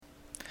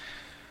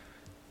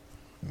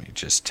me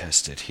just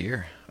test it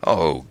here.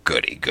 Oh,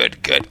 goody,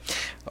 good.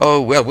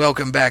 Oh, well,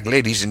 welcome back,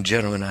 ladies and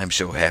gentlemen. I'm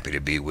so happy to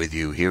be with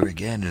you here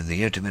again in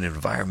the intimate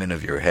environment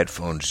of your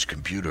headphones,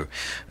 computer,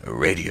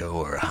 radio,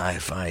 or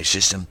hi-fi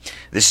system.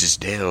 This is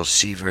Dale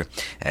Seaver,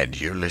 and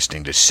you're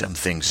listening to Some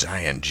Things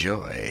I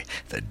Enjoy,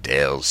 the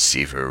Dale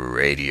Seaver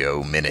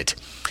Radio Minute.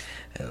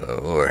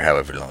 Or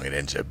however long it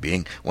ends up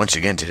being. Once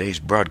again, today's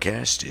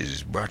broadcast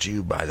is brought to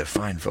you by the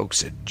fine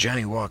folks at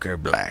Johnny Walker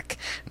Black.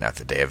 Not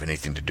that they have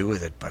anything to do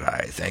with it, but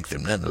I thank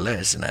them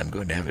nonetheless, and I'm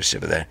going to have a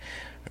sip of that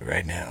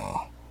right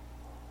now.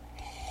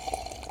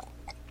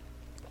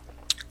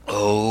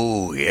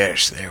 Oh,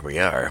 yes, there we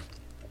are.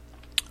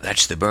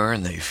 That's the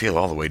burn that you feel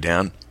all the way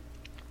down.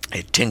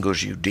 It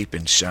tingles you deep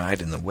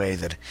inside in the way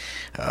that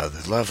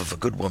the love of a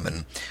good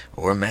woman,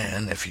 or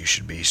man, if you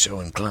should be so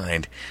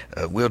inclined,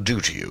 will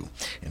do to you.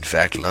 In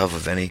fact, love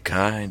of any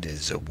kind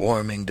is a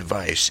warming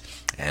device,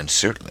 and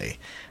certainly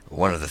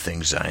one of the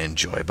things I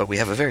enjoy. But we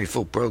have a very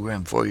full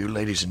program for you,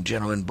 ladies and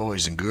gentlemen,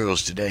 boys and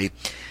girls, today.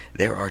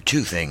 There are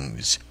two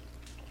things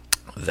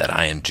that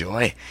I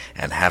enjoy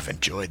and have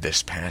enjoyed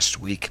this past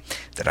week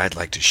that I'd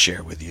like to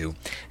share with you,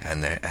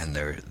 and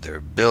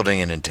they're building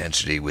in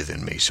intensity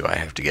within me, so I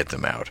have to get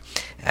them out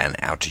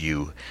to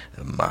you,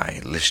 my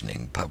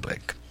listening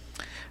public.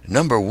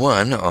 Number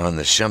one on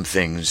the Some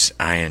Things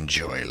I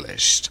Enjoy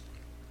list.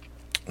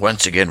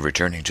 Once again,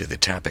 returning to the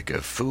topic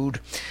of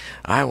food,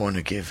 I want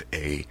to give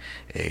a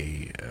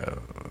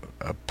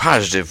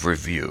positive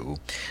review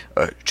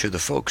to the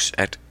folks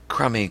at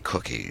Crummy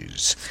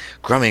Cookies.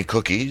 Crummy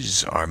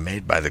Cookies are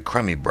made by the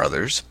Crummy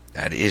Brothers.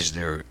 That is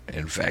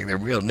in fact, their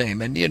real name.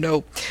 And you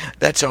know,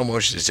 that's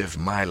almost as if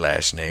my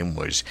last name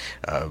was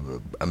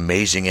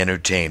Amazing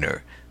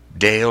Entertainer.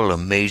 Dale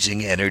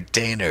Amazing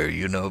Entertainer,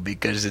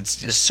 because it's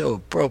just so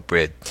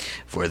appropriate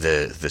for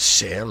the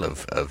sale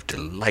of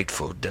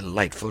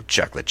delightful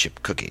chocolate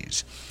chip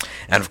cookies.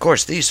 And of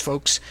course, these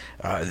folks,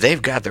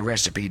 they've got the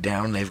recipe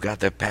down, they've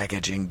got the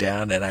packaging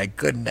down, and I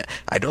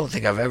don't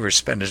think I've ever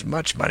spent as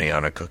much money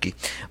on a cookie.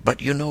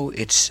 But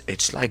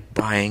it's like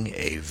buying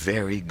a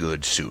very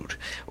good suit,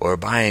 or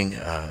buying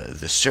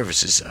the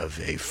services of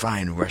a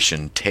fine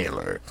Russian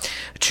tailor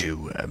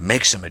to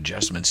make some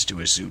adjustments to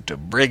a suit to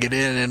bring it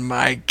in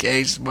my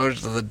case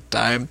most of the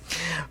time.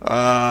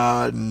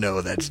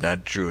 No, that's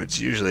not true. It's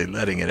usually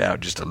letting it out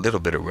just a little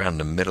bit around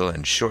the middle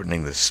and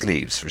shortening the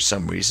sleeves for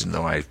some reason,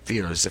 though I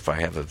feel as if I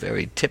have a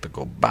very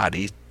typical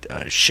body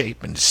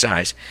shape and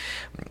size.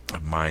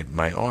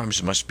 My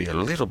arms must be a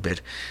little bit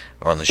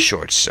on the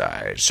short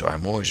side, so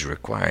I'm always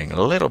requiring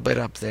a little bit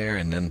up there,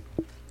 and then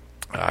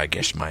I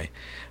guess my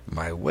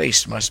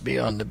waist must be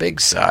on the big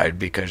side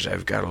because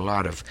I've got a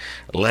lot of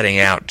letting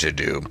out to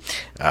do,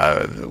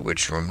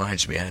 which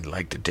reminds me I'd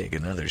like to take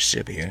another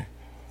sip here.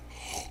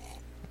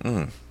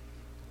 The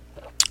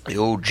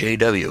old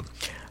JW.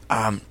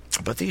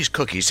 But these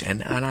cookies,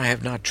 and I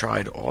have not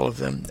tried all of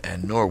them,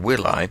 and nor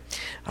will I.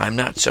 I'm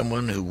not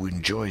someone who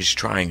enjoys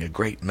trying a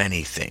great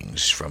many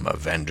things from a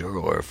vendor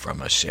or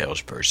from a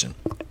salesperson.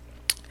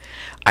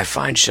 I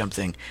find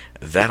something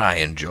that I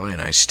enjoy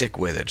and I stick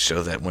with it,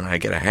 so that when I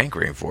get a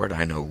hankering for it,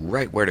 I know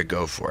right where to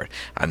go for it.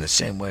 I'm the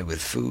same way with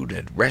food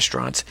at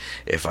restaurants.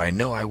 If I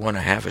know I want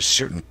to have a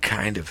certain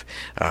kind of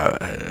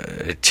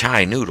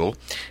Thai noodle,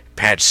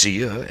 pad see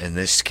ew, in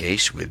this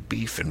case with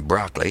beef and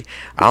broccoli,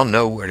 I'll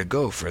know where to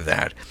go for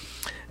that.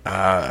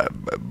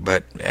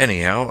 But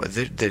anyhow,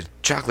 the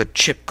chocolate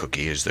chip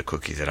cookie is the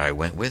cookie that I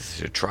went with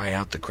to try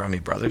out the Crummy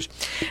Brothers.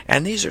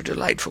 And these are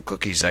delightful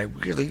cookies. I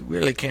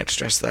really can't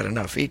stress that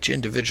enough. Each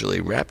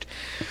individually wrapped.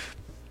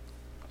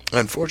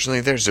 Unfortunately,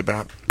 there's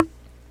about,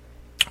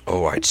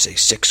 I'd say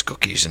 6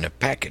 cookies in a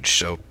package.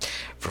 So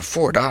for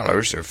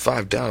 $4 or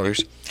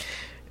 $5,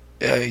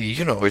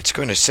 it's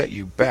going to set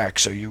you back.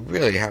 So you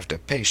really have to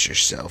pace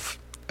yourself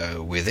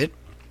with it.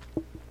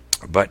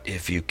 But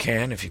if you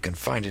can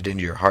find it in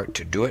your heart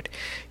to do it,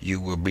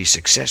 you will be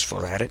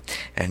successful at it,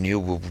 and you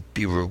will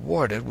be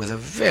rewarded with a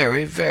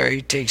very,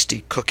 very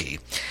tasty cookie.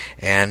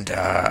 And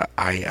they're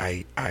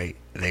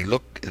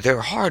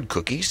hard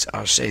cookies,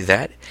 I'll say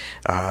that.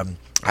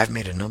 I've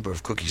made a number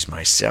of cookies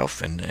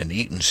myself and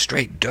eaten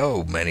straight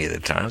dough many of the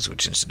times,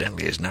 which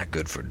incidentally is not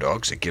good for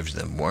dogs. It gives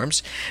them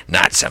worms.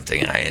 Not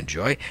something I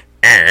enjoy.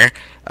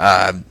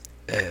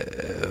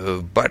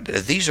 But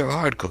these are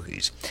hard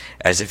cookies,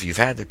 as if you've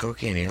had the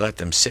cookie and you let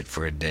them sit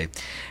for a day,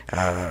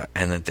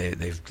 and that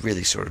they've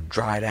really sort of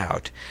dried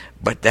out.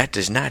 But that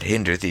does not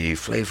hinder the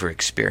flavor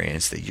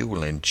experience that you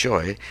will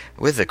enjoy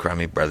with the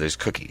Crummy Brothers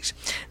cookies.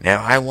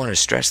 Now, I want to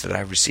stress that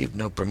I've received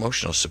no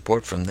promotional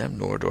support from them,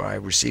 nor do I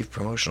receive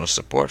promotional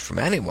support from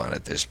anyone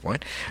at this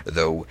point,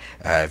 though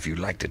if you'd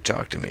like to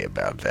talk to me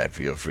about that,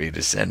 feel free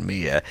to send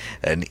me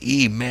an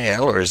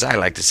email, or as I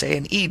like to say,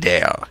 an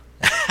e-dale.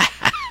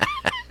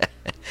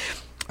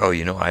 Oh,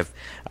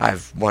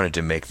 I've wanted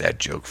to make that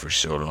joke for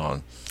so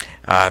long.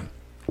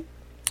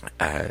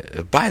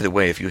 By the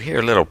way, if you hear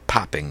a little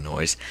popping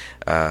noise,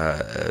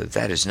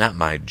 that is not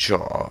my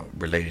jaw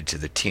related to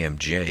the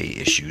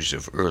TMJ issues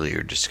of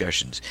earlier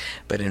discussions,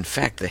 but in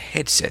fact the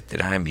headset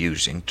that I'm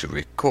using to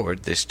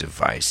record this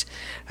device,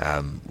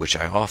 which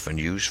I often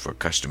use for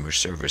customer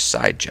service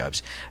side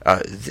jobs.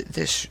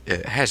 This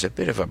has a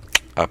bit of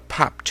a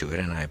pop to it,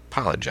 and I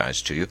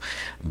apologize to you,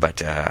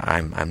 but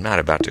I'm not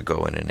about to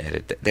go in and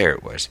edit that. There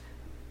it was.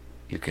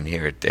 You can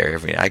hear it there.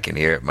 I can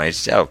hear it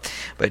myself.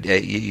 But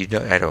you know,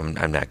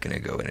 I'm not going to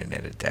go in and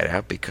edit that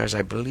out because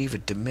I believe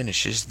it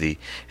diminishes the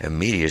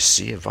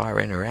immediacy of our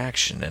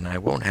interaction, and I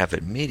won't have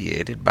it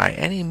mediated by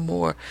any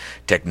more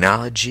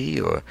technology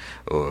or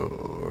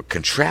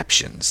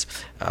contraptions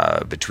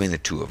between the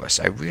two of us.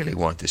 I really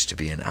want this to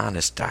be an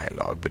honest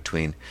dialogue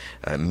between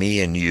me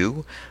and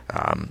you,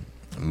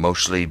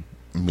 mostly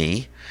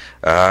me.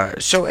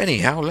 So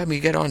anyhow, let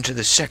me get on to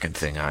the second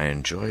thing I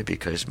enjoy,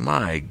 because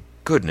my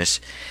goodness,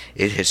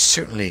 it has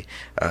certainly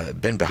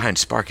been behind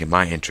sparking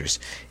my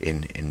interest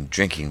in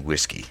drinking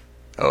whiskey.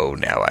 Oh,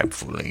 now I'm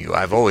fooling you.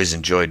 I've always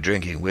enjoyed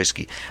drinking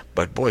whiskey,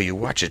 but boy, you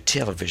watch a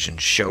television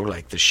show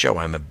like the show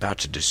I'm about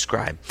to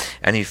describe,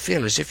 and you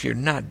feel as if you're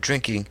not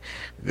drinking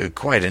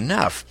quite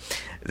enough.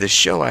 The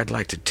show I'd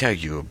like to tell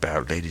you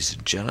about, ladies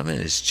and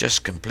gentlemen, has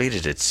just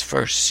completed its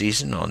first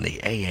season on the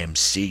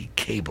AMC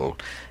cable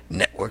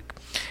network.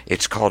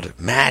 It's called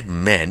Mad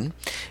Men.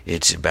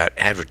 It's about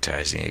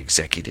advertising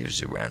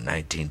executives around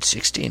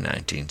 1960,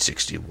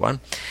 1961.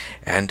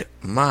 And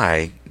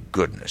my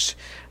goodness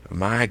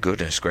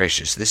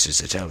gracious, this is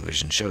a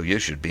television show you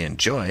should be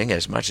enjoying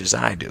as much as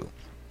I do.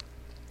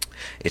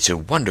 It's a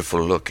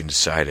wonderful look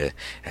inside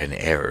an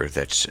era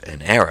that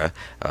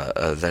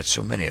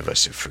so many of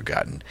us have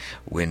forgotten.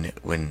 When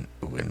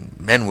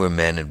men were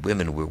men and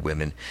women were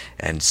women,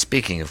 and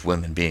speaking of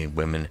women being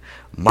women,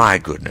 my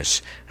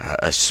goodness,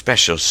 a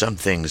special Some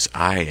Things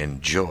I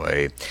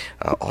Enjoy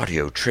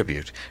audio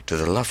tribute to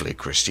the lovely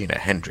Christina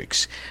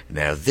Hendricks.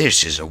 Now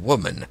this is a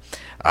woman,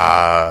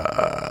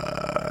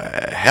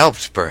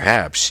 helped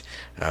perhaps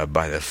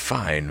by the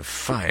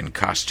fine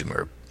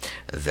costumer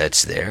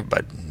that's there,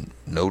 but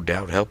no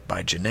doubt helped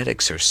by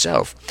genetics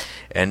herself,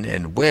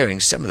 and wearing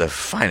some of the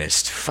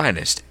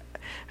finest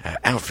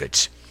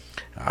outfits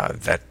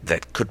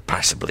that could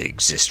possibly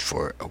exist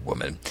for a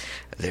woman.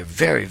 They're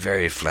very,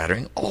 very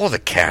flattering. All the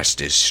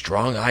cast is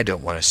strong. I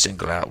don't want to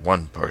single out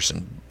one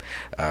person,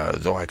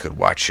 though I could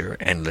watch her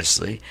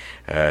endlessly.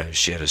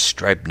 She had a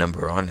striped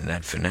number on in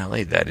that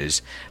finale. That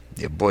is,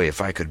 boy,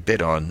 if I could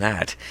bid on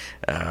that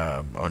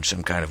on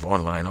some kind of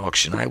online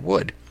auction, I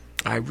would.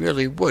 I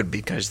really would,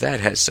 because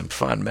that has some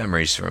fond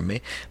memories for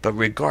me. But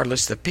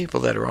regardless, the people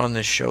that are on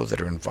this show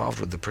that are involved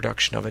with the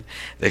production of it,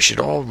 they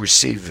should all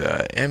receive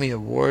Emmy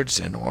Awards,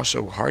 and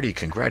also hearty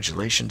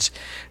congratulations,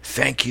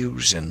 thank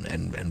yous,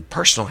 and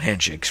personal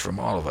handshakes from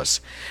all of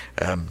us.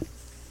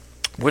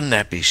 Wouldn't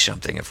that be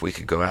something if we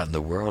could go out in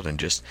the world and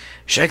just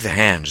shake the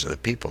hands of the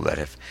people that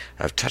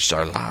have touched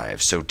our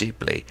lives so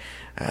deeply?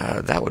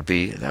 That would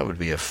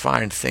be a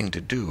fine thing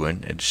to do,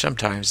 and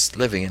sometimes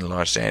living in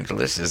Los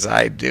Angeles, as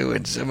I do,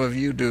 and some of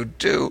you do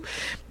too,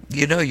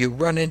 you know, you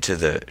run into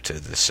the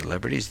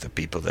celebrities, the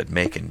people that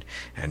make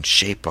and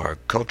shape our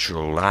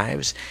cultural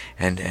lives,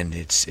 and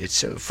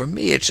it's for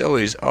me it's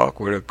always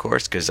awkward, of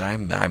course, because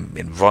I'm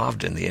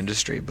involved in the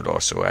industry, but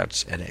also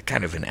and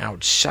kind of an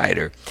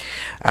outsider.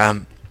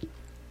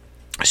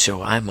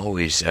 So I'm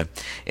always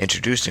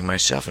introducing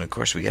myself, and of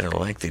course we get a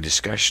lengthy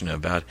discussion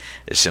about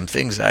some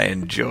things I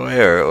enjoy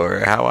or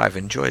how I've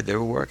enjoyed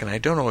their work, and I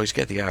don't always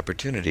get the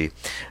opportunity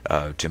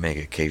to make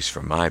a case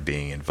for my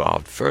being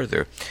involved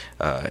further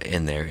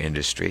in their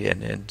industry,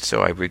 and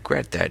so I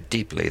regret that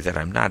deeply, that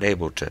I'm not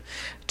able to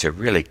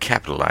really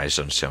capitalize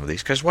on some of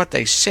these, because what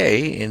they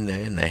say in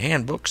the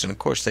handbooks, and of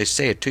course they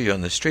say it to you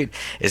on the street,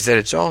 is that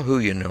it's all who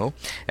you know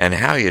and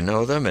how you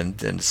know them,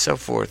 and so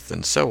forth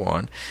and so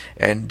on,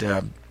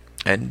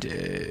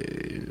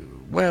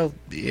 well,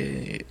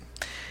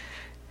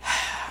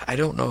 I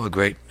don't know a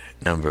great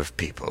number of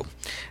people,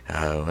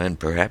 and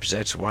perhaps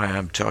that's why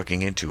I'm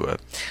talking into a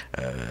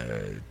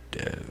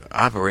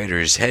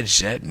operator's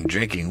headset and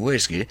drinking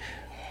whiskey.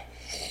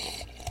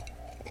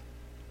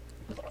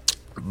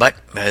 But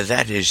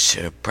that is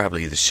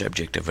probably the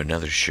subject of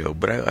another show.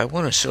 But I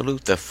want to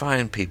salute the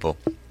fine people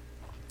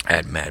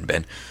at Mad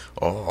Men,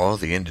 all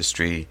the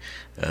industry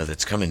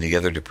that's coming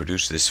together to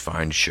produce this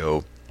fine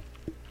show,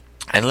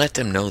 and let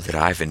them know that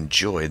I've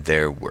enjoyed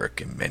their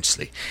work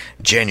immensely.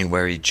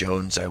 January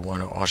Jones, I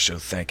want to also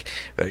thank.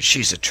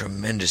 She's a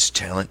tremendous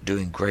talent,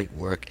 doing great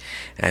work,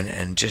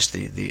 and just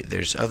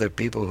there's other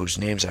people whose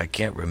names I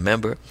can't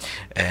remember,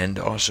 and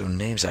also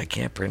names I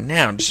can't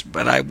pronounce,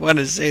 but I want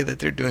to say that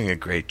they're doing a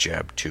great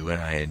job too,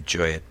 and I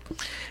enjoy it.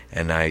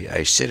 And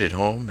I sit at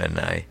home and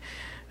I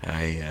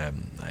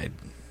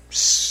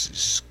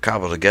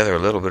cobble together a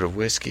little bit of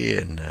whiskey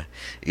and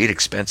eat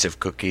expensive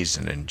cookies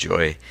and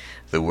enjoy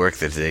the work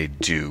that they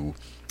do,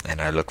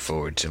 and I look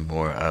forward to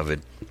more of it.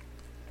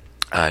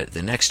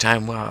 The next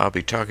time I'll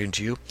be talking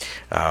to you,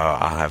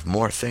 I'll have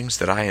more things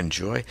that I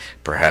enjoy,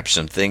 perhaps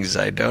some things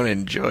I don't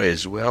enjoy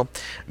as well.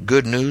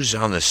 Good news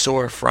on the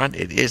sore front.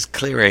 It is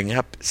clearing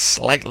up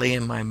slightly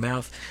in my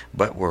mouth,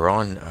 but we're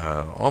on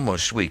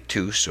almost week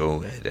 2,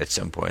 so at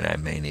some point I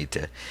may need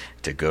to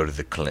go to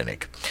the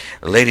clinic.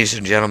 Ladies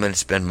and gentlemen,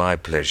 it's been my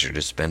pleasure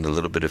to spend a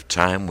little bit of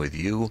time with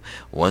you,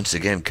 once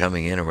again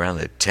coming in around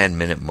the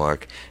 10-minute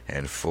mark,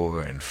 and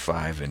 4 and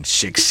 5 and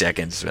 6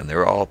 seconds, and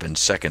they're all been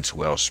seconds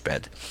well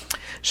spent.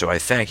 So I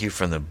thank you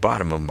from the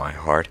bottom of my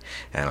heart,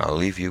 and I'll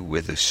leave you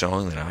with the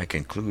song that I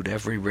conclude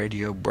every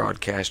radio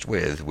broadcast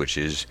with, which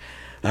is,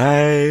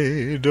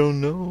 I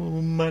don't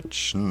know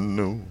much,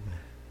 no,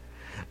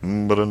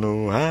 but I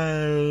know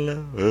I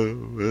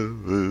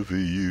love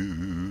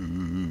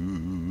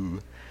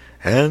you,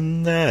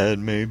 and that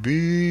may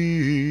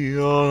be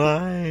all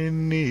I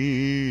need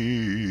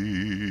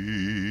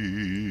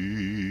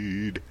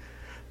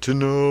to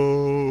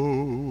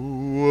know.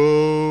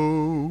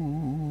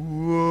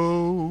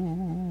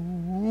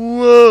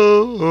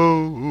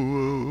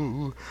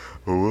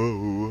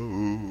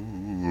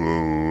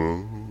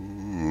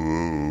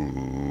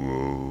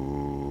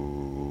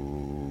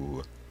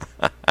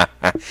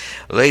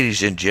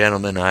 Ladies and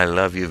gentlemen, I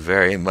love you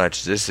very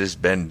much. This has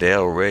been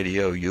Dale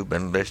Radio. You've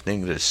been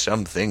listening to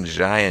Some Things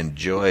I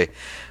Enjoy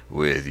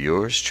with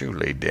yours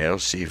truly, Dale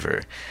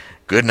Seaver.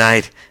 Good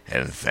night,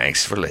 and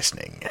thanks for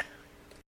listening.